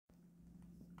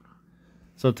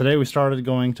So today we started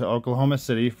going to Oklahoma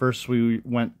City. First we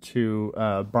went to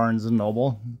Barnes &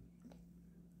 Noble.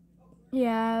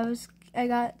 Yeah, I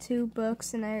got 2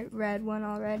 books and I read one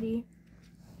already.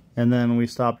 And then we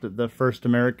stopped at the First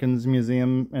Americans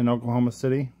Museum in Oklahoma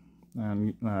City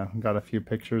and got a few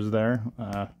pictures there.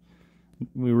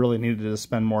 We really needed to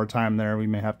spend more time there. We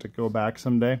may have to go back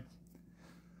someday.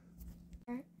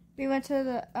 We went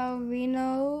to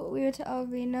Reno. We went to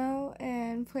Reno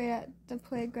and played at the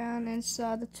playground and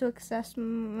saw the Success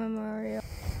Memorial.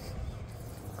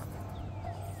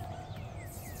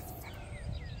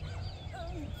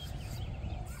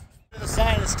 The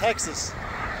sign is Texas.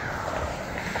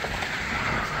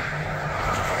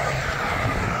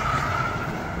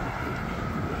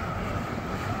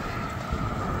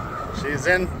 She's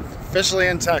officially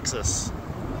in Texas.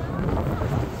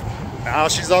 Now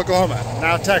she's Oklahoma,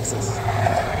 now Texas.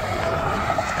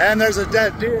 And there's a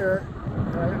dead deer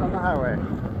right on the highway.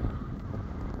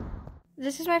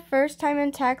 This is my first time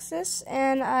in Texas,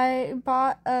 and I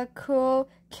bought a cool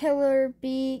Killer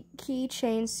Bee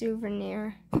keychain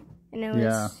souvenir. And it was...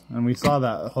 Yeah, and we saw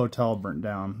that hotel burnt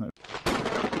down.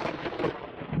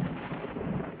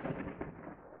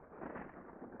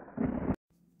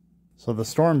 So the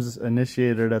storms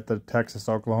initiated at the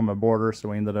Texas-Oklahoma border, so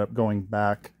we ended up going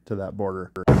back to that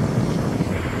border.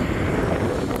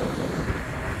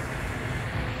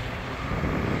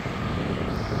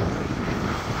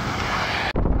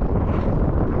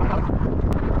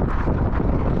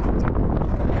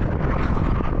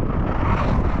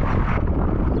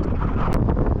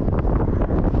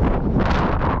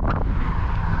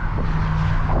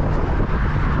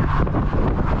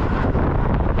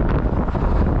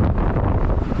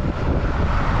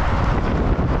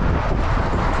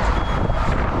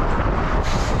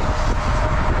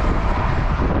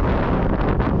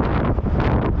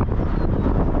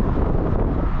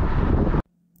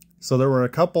 So there were a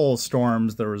couple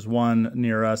storms. There was one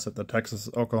near us at the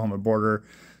Texas-Oklahoma border,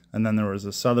 and then there was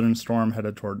a southern storm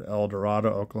headed toward El Dorado,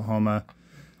 Oklahoma.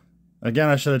 Again,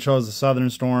 I should have chose the southern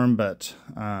storm, but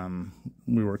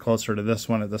we were closer to this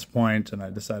one at this point, and I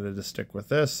decided to stick with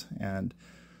this. And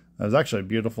it was actually a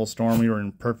beautiful storm. We were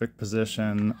in perfect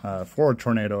position for a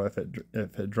tornado if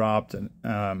it dropped, and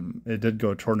it did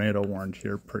go tornado warned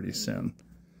here pretty soon.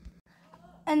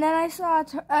 And then I saw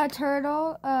a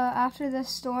turtle after the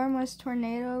storm was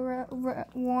tornado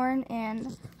warned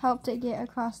and helped it get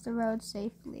across the road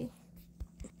safely.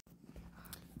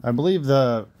 I believe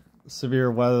the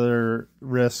severe weather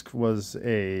risk was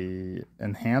a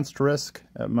enhanced risk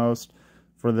at most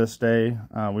for this day.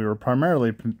 We were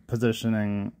primarily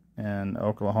positioning in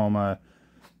Oklahoma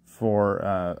for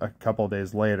a couple of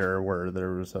days later where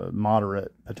there was a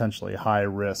moderate, potentially high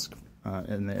risk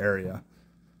in the area.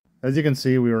 As you can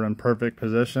see, we were in perfect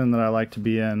position that I like to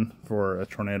be in for a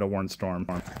tornado-warned storm.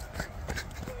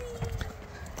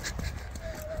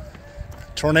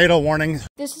 Tornado warning.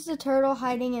 This is a turtle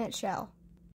hiding in its shell.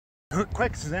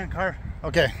 Quick, Suzanne, car.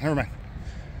 Okay, never mind.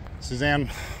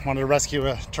 Suzanne wanted to rescue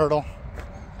a turtle.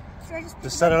 Should I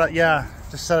Just set it up, yeah.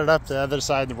 Just set it up the other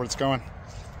side where it's going.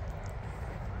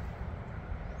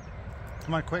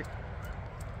 Come on, quick.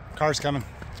 Car's coming.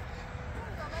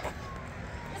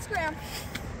 Let's grab.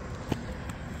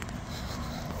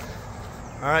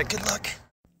 All right, good luck.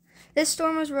 This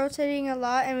storm was rotating a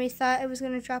lot, and we thought it was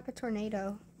going to drop a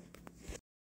tornado.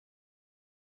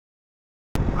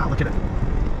 Wow, look at it.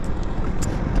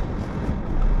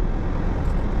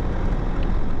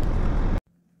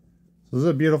 So this is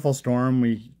a beautiful storm.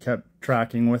 We kept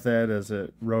tracking with it as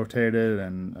it rotated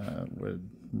and would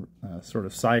sort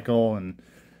of cycle and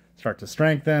start to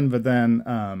strengthen, but then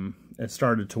it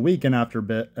started to weaken after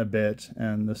a bit,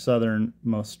 and the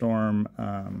southernmost storm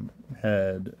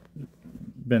had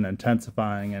been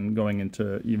intensifying and going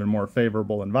into even more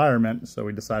favorable environment, so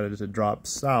we decided to drop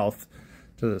south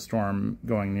to the storm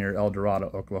going near El Dorado,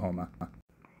 Oklahoma.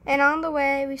 And on the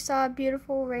way, we saw a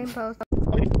beautiful rainbow.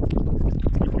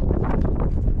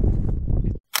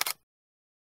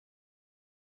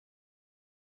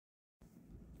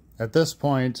 At this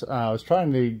point, I was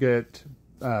trying to get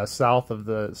south of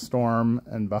the storm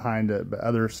and behind it, but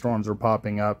other storms were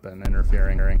popping up and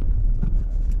interfering.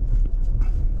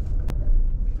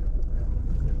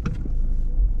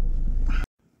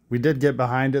 We did get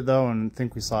behind it though, and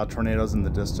think we saw tornadoes in the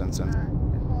distance.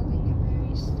 Holding it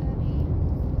very steady.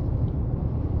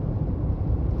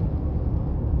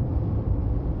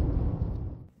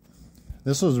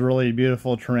 This was really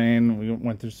beautiful terrain. We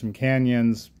went through some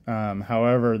canyons.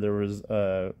 However, there was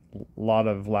a lot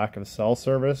of lack of cell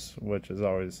service, which is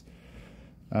always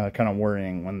kind of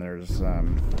worrying when there's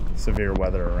severe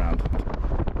weather around.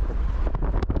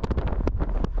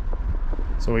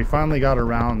 So we finally got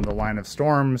around the line of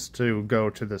storms to go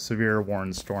to the severe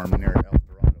warned storm near El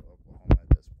Dorado, Oklahoma at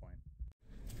this point.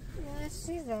 Let's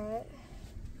see that.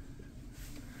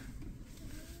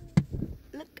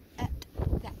 Look at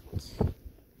that.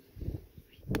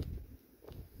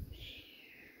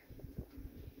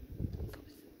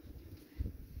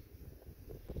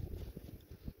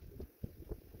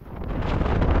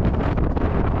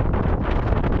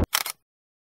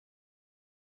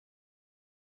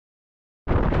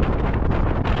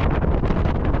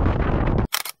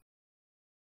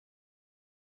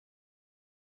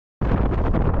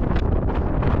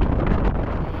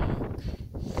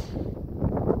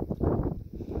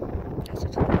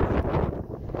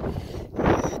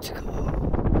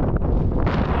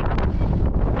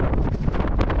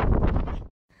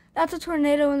 That's a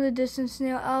tornado in the distance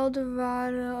near El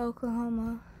Dorado,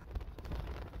 Oklahoma.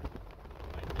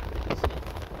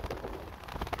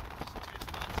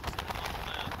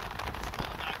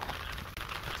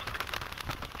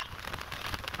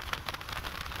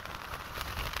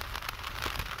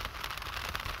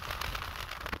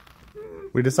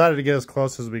 We decided to get as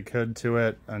close as we could to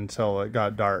it until it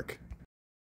got dark.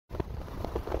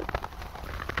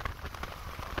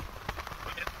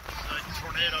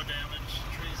 Tornado damage,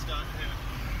 trees got hit.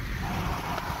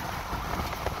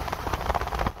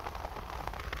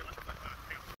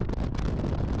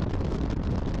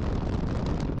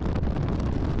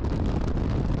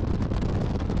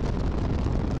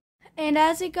 And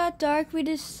as it got dark, we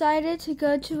decided to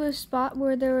go to a spot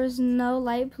where there was no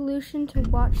light pollution to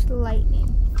watch the lightning.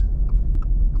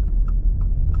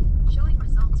 Showing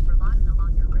results for Lawton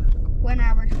along your route. 1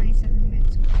 hour, 27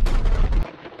 minutes away.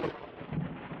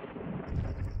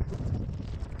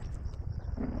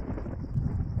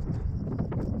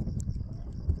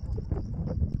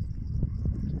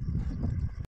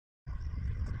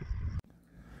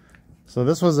 So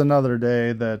this was another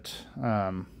day that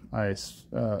I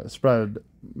spread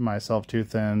myself too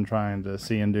thin trying to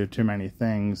see and do too many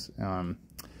things,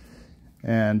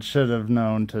 and should have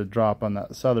known to drop on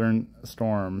that southern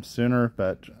storm sooner,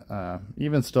 but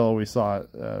even still we saw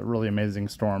a really amazing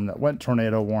storm that went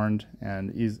tornado warned,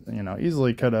 and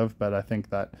easily could have, but I think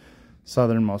that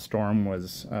southernmost storm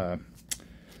was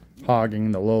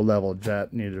hogging the low-level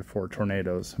jet needed for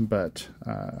tornadoes. But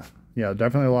yeah,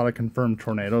 definitely a lot of confirmed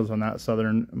tornadoes on that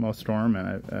southernmost storm,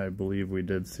 and I believe we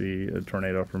did see a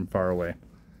tornado from far away.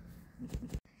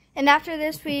 And after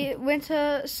this, we went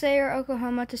to Sayre,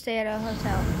 Oklahoma to stay at a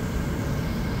hotel.